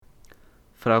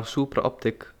Frá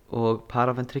supraoptic og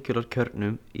paraventricular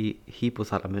kjörnum í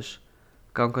hypothalamus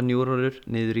ganga njúrónur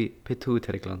niður í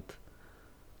pituitary gland,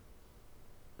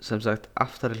 sem sagt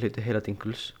aftari hluti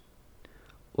heiladinguls,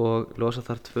 og losa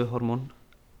þar tvö hormón.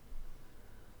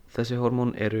 Þessi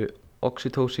hormón eru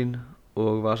oxytocin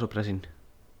og vasopressin.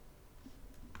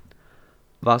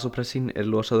 Vasopressin er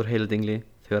losað úr heiladingli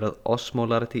þegar að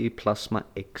osmolarity í plasma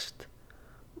eykst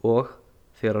og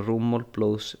þegar að rúmmál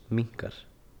blóðs minnkar.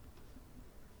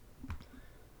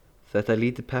 Þetta er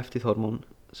lítið peptíðhormón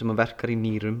sem verkar í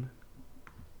nýrum.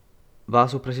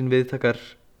 Vasopressin viðtakar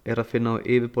er að finna á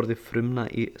yfirborði frumna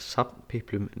í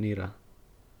safnpíplum nýra.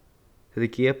 Þetta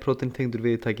er G-prótein tengdur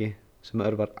viðtaki sem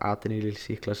örvar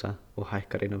adenylsýklasa og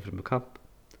hækkar innanfrumu KAMP.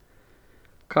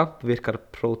 KAMP virkar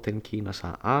prótein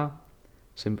kínasa A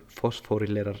sem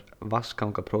fosfórylerar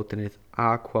vatnsgangapróteinið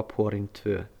aquaporin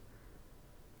 2.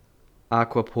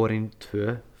 Aquaporin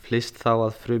 2 flyst þá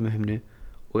að frumuhimnu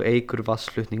og eykur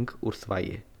vatnsflutning úr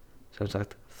þvagi, sem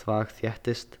sagt þvag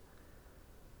þéttist,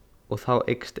 og þá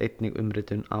eykst einnig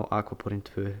umritun á aquaporin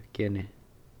 2 geni.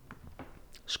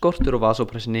 Skortur á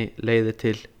vasopressinni leiðir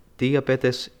til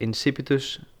diabetes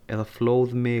insipidus eða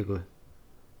flóðmigu.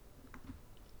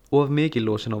 Of mikil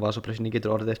losun á vasopressinni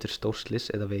getur orðið eftir stórslys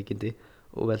eða veikindi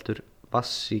og veldur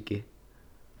vatnssýki.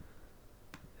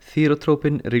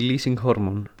 Thyrotropin releasing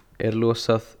hormón er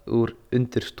losað úr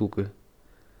undirstúku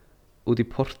út í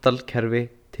portalkerfi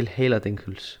til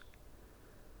heiladinguls.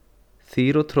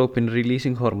 Thyrotropin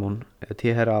releasing hormón, eða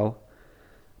TRH,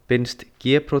 binst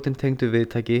G-prótein tengdu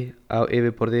viðtaki á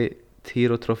yfirborði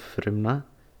thyrotropfrumna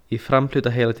í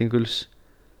framhluta heiladinguls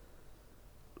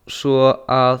svo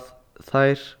að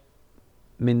þær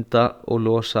mynda og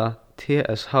losa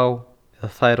TSH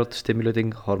eða thyroid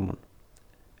stimulating hormón,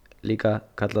 líka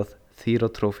kallað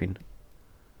thyrotropin.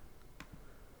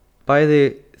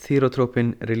 Bæði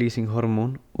thyrotropin releasing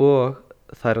hormón og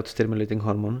thyroid stimulating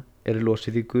hormón eru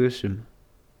losuð í gusum.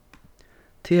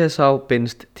 TSH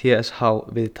binst TSH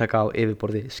viðtaka á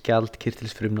yfirborði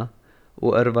skjaldkirtilsfrumna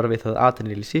og örvar við það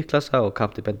adenylsýklasa og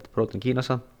KAMP-dependent prótein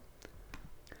kínasa.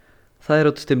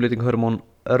 Thyroid stimulating hormón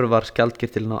örvar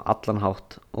skjaldkirtilinn á allan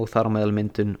hátt og þar á meðal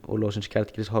myndun og losun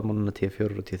skjaldkirtilshormónanna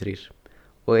T4 og T3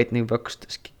 og einnig vöxt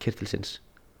kirtilsins.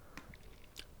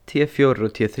 T4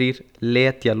 og T3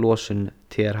 letja losun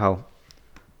TRH,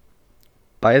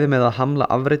 bæði með að hamla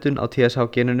afritun á TSH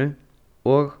geninu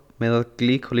og með að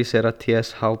glíkolísera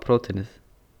TSH próteinið.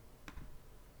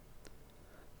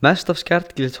 Mest af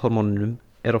skjaldkirtilshormónunum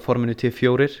er á forminu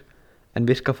T4 en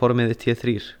virka formið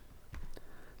T3.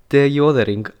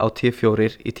 Dejóðering á T4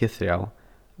 í T3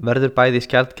 verður bæði í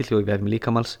skjaldkirtli og í vefjum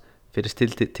líkamans fyrir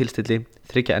tilstilli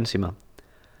 3 ensíma: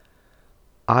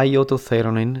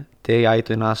 iodothyronin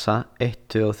deiodinasa 1,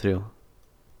 2 og 3.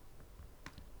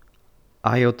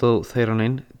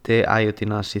 Iodothyronin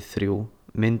deiodinasi 3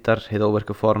 myndar hið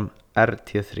óvirka form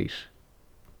RT3.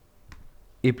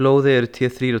 Í blóði eru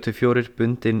T3 og T4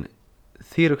 bundin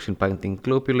thyroxine binding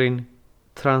globulin,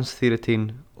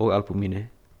 transthyretin og albúmíni.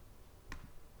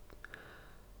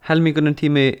 Helmingunum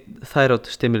tími thyroid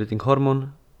stimulating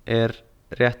hormón er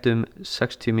rétt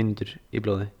 60 mínútur í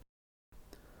blóði.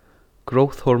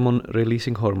 Growth hormone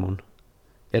releasing hormón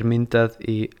er myndað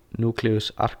í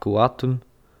nucleus arcuatum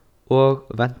og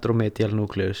ventromedial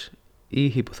nucleus í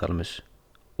hypothalamus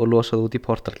og losað út í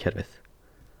portalkerfið.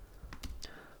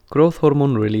 Growth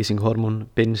hormone releasing hormón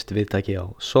binst viðtaki á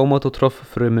somatotroph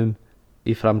frumum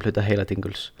í framhluta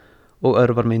heiladinguls og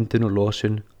örvar myndun og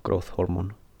losun growth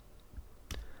hormón.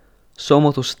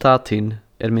 Somatostatin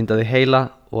er myndað í heila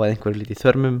og að einhverju liti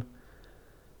þörmum.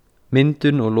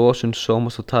 Myndun og losun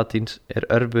somatostatins er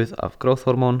örvuð af growth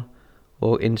hormón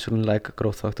og insulin-like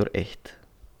growth factor 1.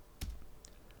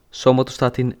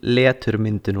 Somatostatin letur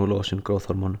myndun og losun growth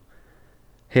hormón.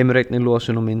 Hefur einnig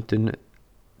losun og myndun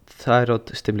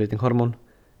thyroid stimulating hormón,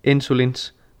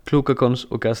 insulins, glucagons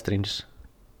og gastrins.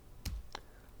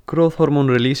 Growth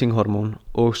hormone releasing hormón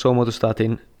og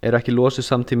somatostatin eru ekki losuð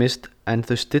samtímist en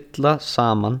þau stilla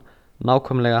saman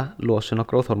nákvæmlega losun á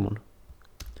growth hormón.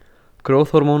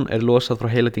 Growth hormón er losað frá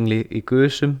heiladingli í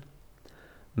gusum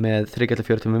með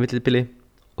 3-4 tíma millibili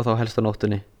og þá helst á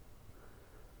nóttunni.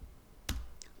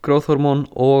 Growth hormón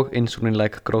og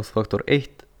insulin-like growth factor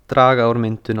 1 draga úr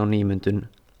myndun á nýmyndun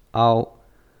á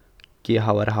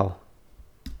GHRH.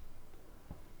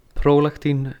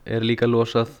 Prolaktín er líka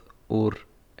losað úr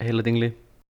heiladingli.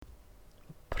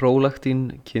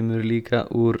 Prolaktín kemur líka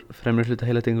úr fremri hluta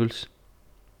heiladinguls.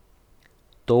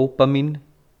 Dópamín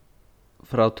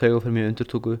frá taugafrumum í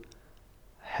undirtúku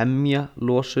hemja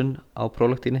losun á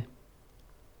prolaktíni.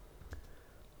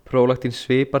 Prolaktín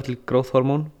svipar til growth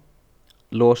hormón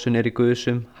Losun í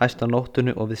gusum, hæst á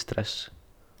nóttunni og við stress.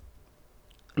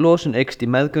 Losun eykst í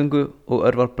meðgöngu og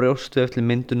örvar brjóstvef til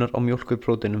myndunar á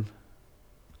mjólkurpróteinum.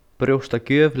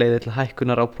 Brjóstagjöf leiðir til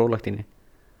hækkunar á prólaktíni.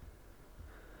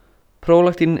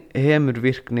 Prólaktín hemur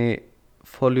virkni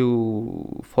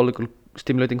follicle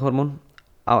stimulating hormón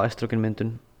á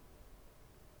estrógenmyndun.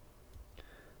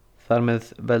 Þar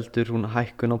með veldur hún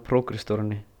hækkun á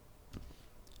prógesteroni.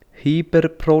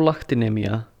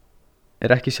 Hyperprolaktinemía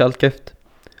er ekki sjaldgæft.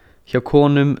 Hjá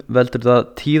konum veldur það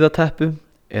tíðateppu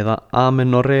eða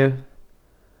amenorreu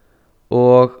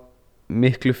og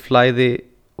miklu flæði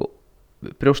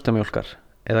brjóstamjólkar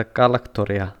eða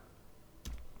galaktoría.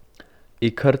 Í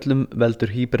körlum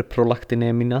veldur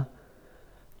hyperprolaktinemía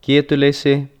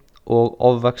getuleysi og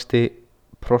ofvexti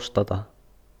próstata.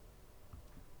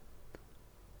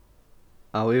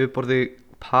 Á yfirborði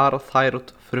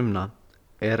parathyroid frumna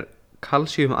er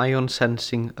calcium ion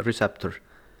sensing receptor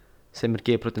sem er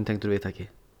G-prótín tengdur viðtæki.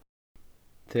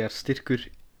 Þegar styrkur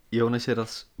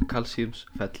ioniseraðs kalsíums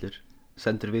fellur,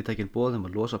 sendur viðtækin boð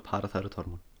að losa parathyroid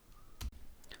hormón.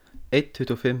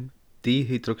 1,25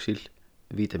 dihydroxyl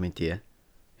vítamín D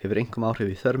hefur einkum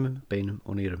áhrif í þörmum, beinum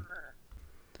og nýrum.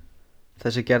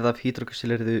 Þessi gerð af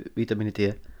hydroxyleruðu vítamíni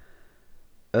D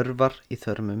örvar í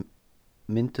þörmum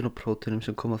myndun og próteinum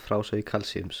sem koma frá svo í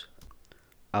kalsíums.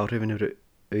 Áhrifin eru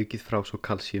aukið frá svo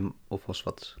kalsíum og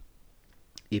fosfats.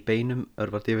 Í beinum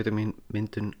örvar D-vítamín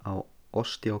myndun á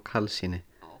osteokalsíni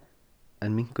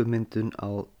en minnkuð myndun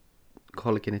á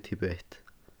kollageni typu 1,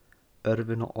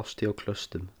 örvun á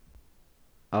osteoklöstum.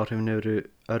 Áhrifin eru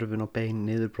örvun á bein,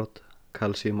 niðurbrot,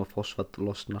 kalsíum og fosfat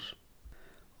losnar.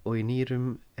 Og í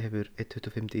nýrum hefur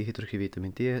 1,25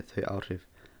 dihydroxyvítamín D þau áhrif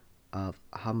að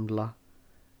hamla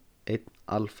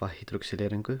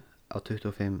 1-alfa-hydroxyleringu á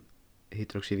 25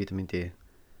 hydroxyvítamín D,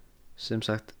 sem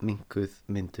sagt minnkuð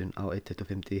myndun á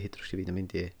 1,25 dihydroxyvítamín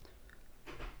D.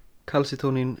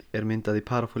 Kalsitónín er myndað í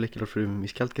parafollicularfrumum í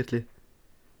skjaldkirtli.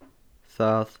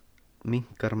 Það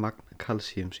minnkar magn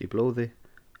kalsíums í blóði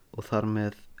og þar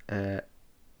með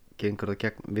gengur það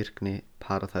gegn virkni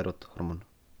parathyroid hormón.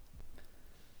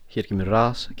 Hér kemur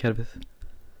RAS-kerfið.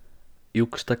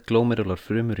 Júksta glómerular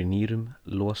frumur í nýrum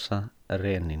losa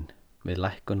renín við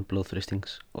lækkun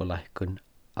blóðþrýstings og lækkun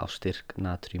á styrk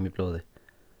natríum í blóði.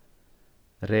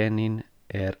 Renín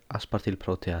er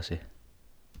aspartilpróteasi.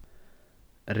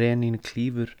 Renín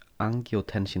klýfur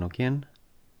angiotensínogen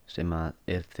sem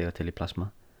er þegar til í plasma,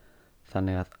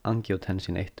 þannig að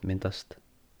angiotensin 1 myndast.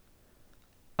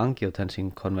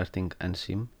 Angiotensin converting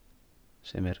enzím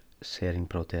sem er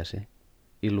serínpróteasi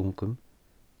í lungum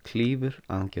klýfur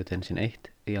angiotensin 1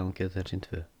 í angiotensin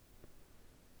 2.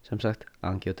 Sem sagt,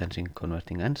 angiotensin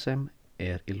converting enzím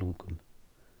er í lungum.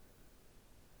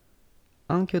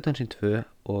 Angiotensin 2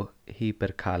 og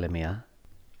hyperkalemía,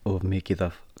 of mikið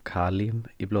af kalíum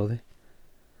í blóði,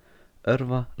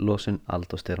 örva losun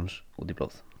aldósteróns út í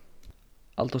blóð.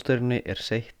 Aldósteróni er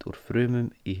seytt úr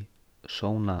frumum í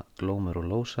zona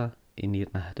glomerulosa í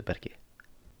nýrnahettubergi.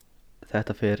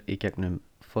 Þetta fer í gegnum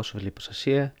fosfolípasa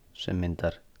C sem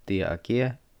myndar DAG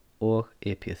og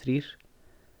EP3.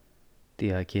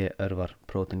 DAG örvar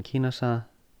prótein kínasa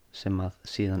sem að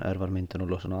síðan örvar myndun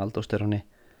og losun á aldósteróni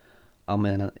á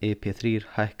meðan að EP3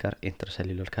 hækkar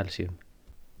intracellular kalsíum.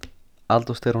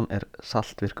 Aldósterón er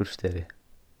saltvirkur steri.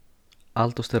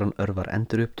 Aldósterón örvar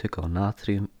endurupptöku á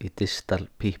natríum í distal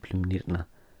píplum nýrna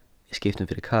í skiptum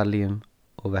fyrir kalíum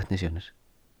og vetnisjónir.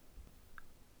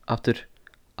 Aftur,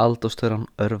 aldósterón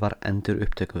örvar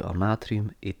endurupptöku á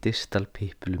natríum í distal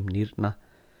píplum nýrna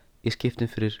í skiptum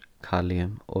fyrir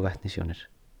kalíum og vetnisjónir.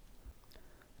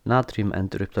 Natríum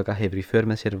endurupptaka hefur í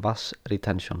för með sér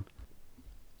vatnsretention.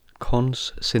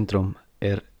 Cons syndrom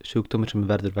er sjúkdómur sem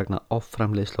verður vegna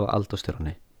offramleiðslu á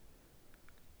aldósteróni.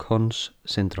 Cons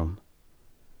syndrom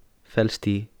felst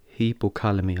í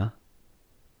hypokalemía,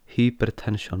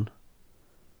 hypertension,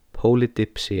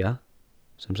 polydipsia,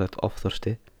 sem sagt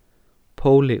ofþorsti,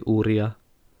 polyúría,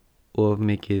 of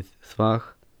mikið þvag,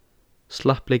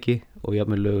 slappleiki og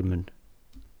jafnvel lögur munn.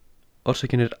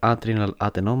 Orsökin er adrenal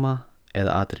adenóma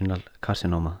eða adrenal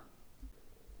karsinóma.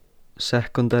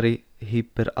 Secondary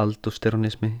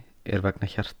hyperaldosteronismi er vegna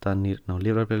hjarta, nýrna og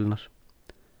lifrarbilunar.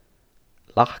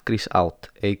 Lakkrís-át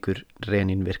eykur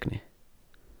renínvirkni.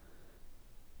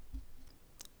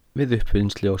 Við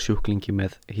uppvinnslu á sjúklingi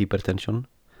með hypertension,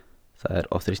 það er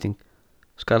ofþrýsting,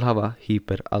 skal hafa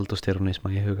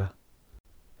hyperaldosteronisma í huga.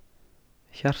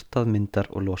 Hjartað myndar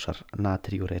og losar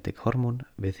natriuretic hormón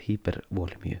við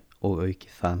hypervolemíu og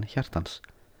aukið þann hjartans.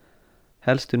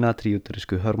 Helstu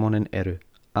natriuretisku hormónin eru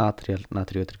atrial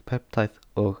natriuretic peptide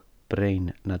og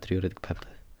brain natriuretic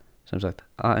peptide, sem sagt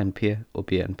ANP og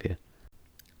BNP.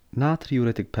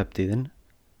 Natriuretic peptíðin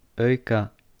auka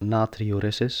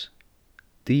natriuresis,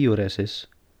 diuresis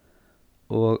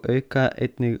og auka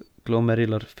einnig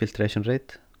glomerular filtration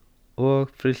rate og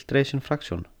filtration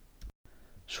fraction.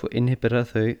 Svo inhibera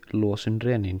þau losun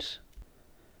renins.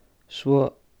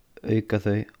 Svo auka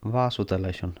þau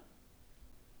vasodilation.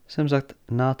 Sem sagt,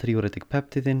 natriuretic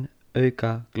peptíðin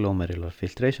auka glomerular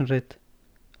filtration rate,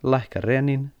 lækka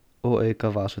renin og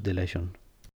auka vasodilation.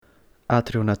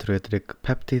 Adrenatriuretic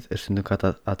peptíð stundum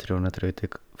kallað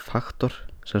adrenatriuretic faktor,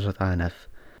 sem sagt ANF.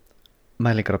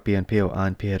 Mælingar á BNP og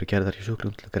ANP eru gerðar í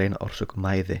sjúklingum til að greina orsök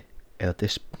mæði eða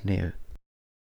dyspneu.